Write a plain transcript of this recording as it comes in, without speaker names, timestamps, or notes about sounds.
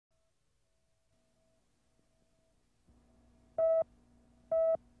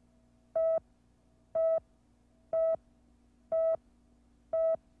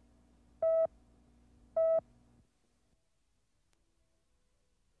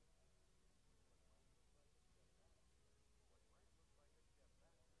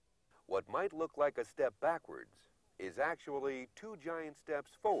What might look like a step backwards is actually two giant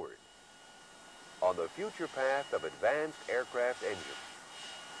steps forward on the future path of advanced aircraft engines.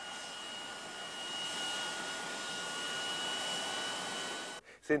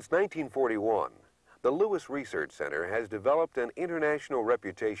 Since 1941, the Lewis Research Center has developed an international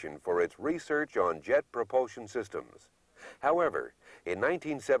reputation for its research on jet propulsion systems. However, in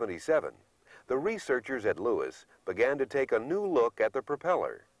 1977, the researchers at Lewis began to take a new look at the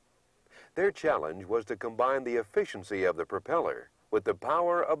propeller. Their challenge was to combine the efficiency of the propeller with the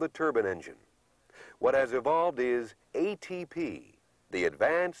power of the turbine engine. What has evolved is ATP, the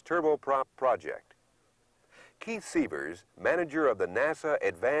Advanced Turboprop project. Keith Sievers, manager of the NASA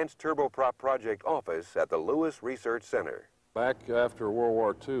Advanced Turboprop project office at the Lewis Research Center. Back after World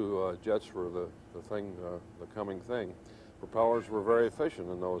War II, jets were the coming thing. Propellers were very efficient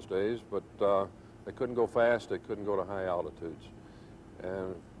in those days, but they couldn't go fast, they couldn't go to high altitudes.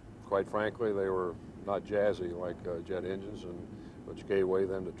 And quite frankly, they were not jazzy like jet engines, which gave way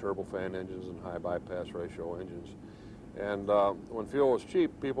then to turbofan engines and high bypass ratio engines. And when fuel was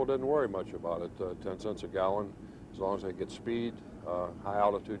cheap, people didn't worry much about it. 10 cents a gallon, as long as they get speed, high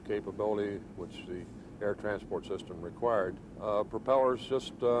altitude capability, which the air transport system required. Propellers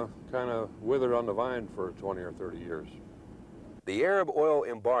just kind of withered on the vine for 20 or 30 years. The Arab oil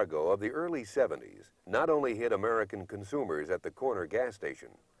embargo of the early 70s not only hit American consumers at the corner gas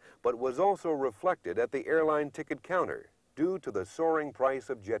station, but was also reflected at the airline ticket counter due to the soaring price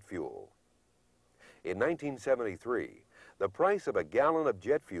of jet fuel. In 1973, the price of a gallon of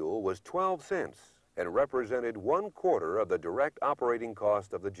jet fuel was 12 cents and represented 1/4 of the direct operating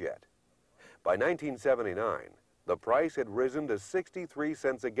cost of the jet. By 1979, the price had risen to 63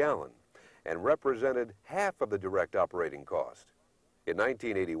 cents a gallon and represented half of the direct operating cost. In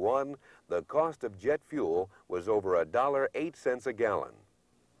 1981, the cost of jet fuel was over $1.08 a gallon.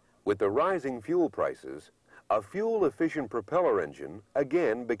 With the rising fuel prices, a fuel-efficient propeller engine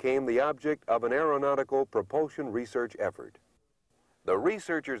again became the object of an aeronautical propulsion research effort. The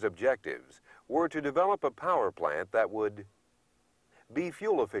researchers' objectives were to develop a power plant that would be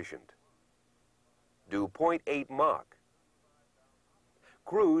fuel efficient, do 0.8 Mach,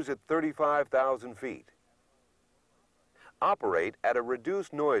 cruise at 35,000 feet, operate at a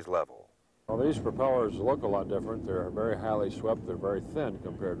reduced noise level. Well, these propellers look a lot different. They're very highly swept. They're very thin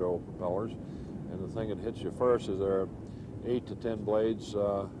compared to old propellers. And the thing that hits you first is there are 8 to 10 blades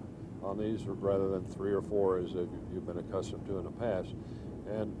on these rather than 3 or 4 as you've been accustomed to in the past.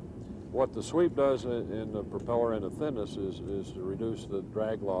 And what the sweep does in the propeller and the thinness is to reduce the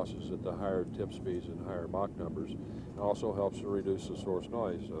drag losses at the higher tip speeds and higher Mach numbers. It also helps to reduce the source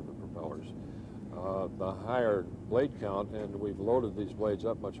noise of the propellers. The higher blade count, and we've loaded these blades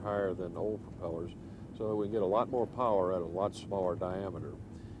up much higher than old propellers, so that we can get a lot more power at a lot smaller diameter.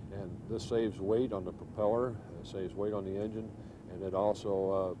 And this saves weight on the propeller, it saves weight on the engine, and it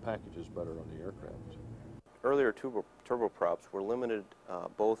also packages better on the aircraft. Earlier turboprops were limited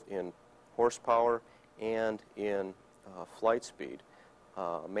both in horsepower and in flight speed,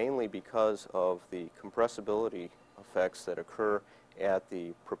 mainly because of the compressibility effects that occur at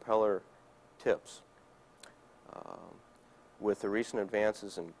the propeller tips. With the recent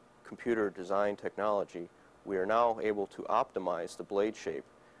advances in computer design technology, we are now able to optimize the blade shape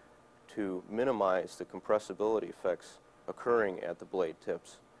to minimize the compressibility effects occurring at the blade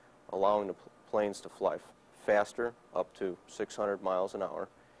tips, allowing the planes to fly faster, up to 600 miles an hour,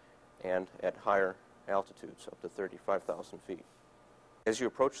 and at higher altitudes, up to 35,000 feet. As you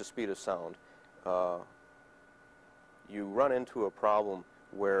approach the speed of sound, you run into a problem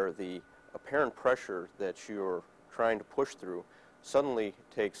where the apparent pressure that you're trying to push through suddenly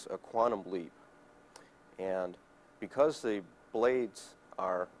takes a quantum leap. And because the blades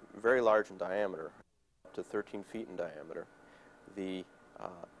are very large in diameter, up to 13 feet in diameter, the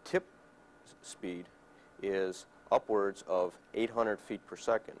tip speed is upwards of 800 feet per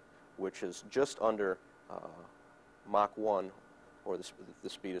second, which is just under Mach 1, or the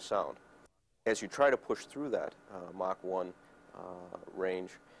speed of sound. As you try to push through that Mach 1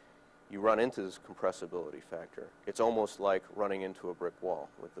 range, you run into this compressibility factor. It's almost like running into a brick wall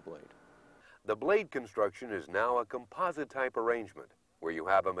with the blade. The blade construction is now a composite type arrangement where you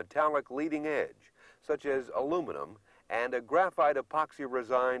have a metallic leading edge, such as aluminum, and a graphite epoxy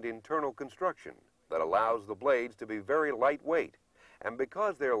resined internal construction that allows the blades to be very lightweight, and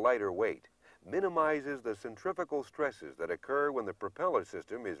because they're lighter weight, minimizes the centrifugal stresses that occur when the propeller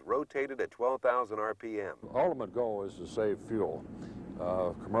system is rotated at 12,000 RPM. The ultimate goal is to save fuel.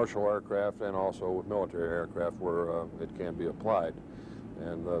 Commercial aircraft and also with military aircraft where it can be applied.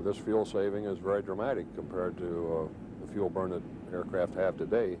 And this fuel saving is very dramatic compared to the fuel burn that aircraft have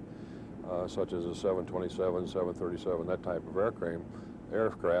today. such as a 727, 737, that type of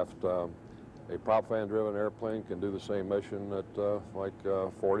aircraft. A Propfan-driven airplane can do the same mission at like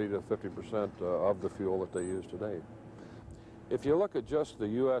 40 to 50% of the fuel that they use today. If you look at just the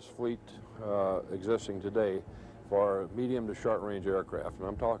U.S. fleet existing today for medium to short-range aircraft, and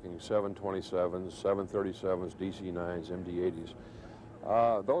I'm talking 727s, 737s, DC-9s,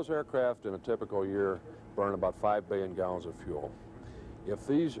 MD-80s, those aircraft in a typical year burn about 5 billion gallons of fuel. If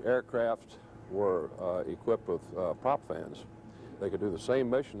these aircraft were equipped with prop fans, they could do the same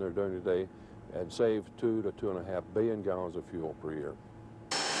mission they're doing today and save 2 to 2.5 billion gallons of fuel per year.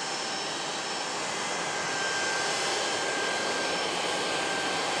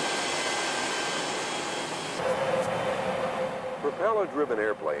 Propeller-driven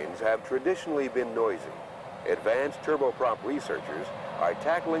airplanes have traditionally been noisy. Advanced turboprop researchers are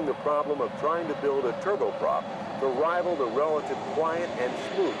tackling the problem of trying to build a turboprop to rival the relative quiet and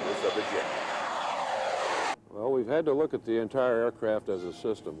smoothness of the jet. Well, we've had to look at the entire aircraft as a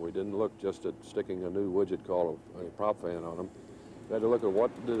system. We didn't look just at sticking a new widget called a prop fan on them. We had to look at what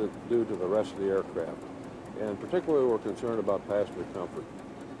did it do to the rest of the aircraft. And particularly we're concerned about passenger comfort.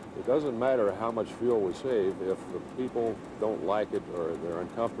 It doesn't matter how much fuel we save if the people don't like it or they're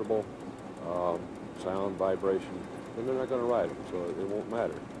uncomfortable, sound, vibration, then they're not going to ride them, so it won't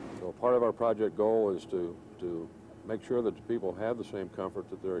matter. So part of our project goal is to make sure that the people have the same comfort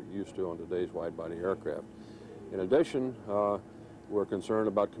that they're used to on today's wide-body aircraft. In addition, we're concerned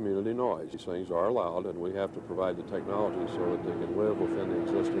about community noise. These things are allowed, and we have to provide the technology so that they can live within the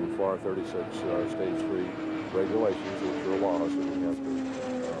existing FAR 36 Stage 3 regulations, which are laws that we have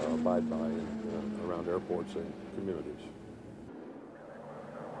to abide by around airports and communities.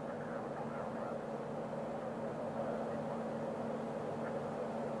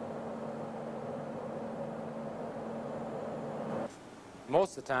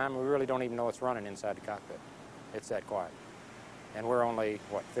 Most of the time, we really don't even know it's running inside the cockpit. It's that quiet. And we're only,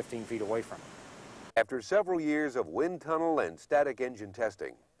 what, 15 feet away from it. After several years of wind tunnel and static engine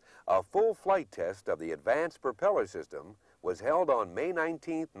testing, a full flight test of the advanced propeller system was held on May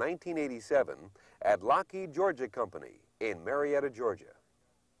 19, 1987 at Lockheed Georgia Company in Marietta, Georgia.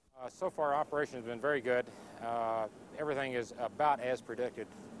 So far, operation has been very good. Everything is about as predicted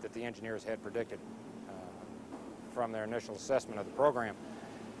that the engineers had predicted from their initial assessment of the program.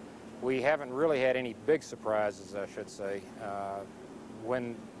 We haven't really had any big surprises, I should say.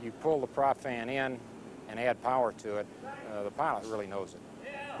 When you pull the prop fan in and add power to it, the pilot really knows it.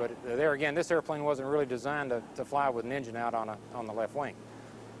 But there again, this airplane wasn't really designed to fly with an engine out on the left wing.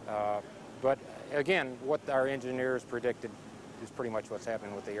 But again, what our engineers predicted is pretty much what's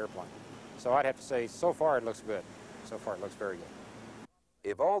happening with the airplane. So I'd have to say, so far it looks good. So far it looks very good.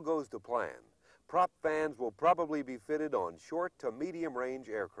 If all goes to plan, prop fans will probably be fitted on short to medium range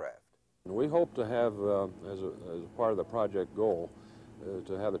aircraft. We hope to have, as a part of the project goal,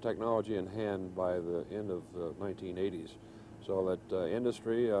 to have the technology in hand by the end of the 1980s, so that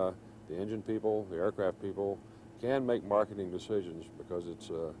industry, the engine people, the aircraft people, can make marketing decisions, because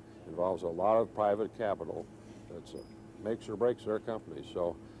it involves a lot of private capital that makes or breaks their companies.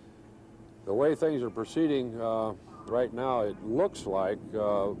 So the way things are proceeding right now, it looks like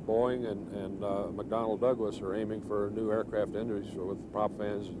Boeing and McDonnell Douglas are aiming for new aircraft industries with prop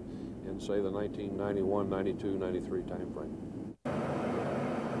fans in, say, the 1991, 92, 93 time frame.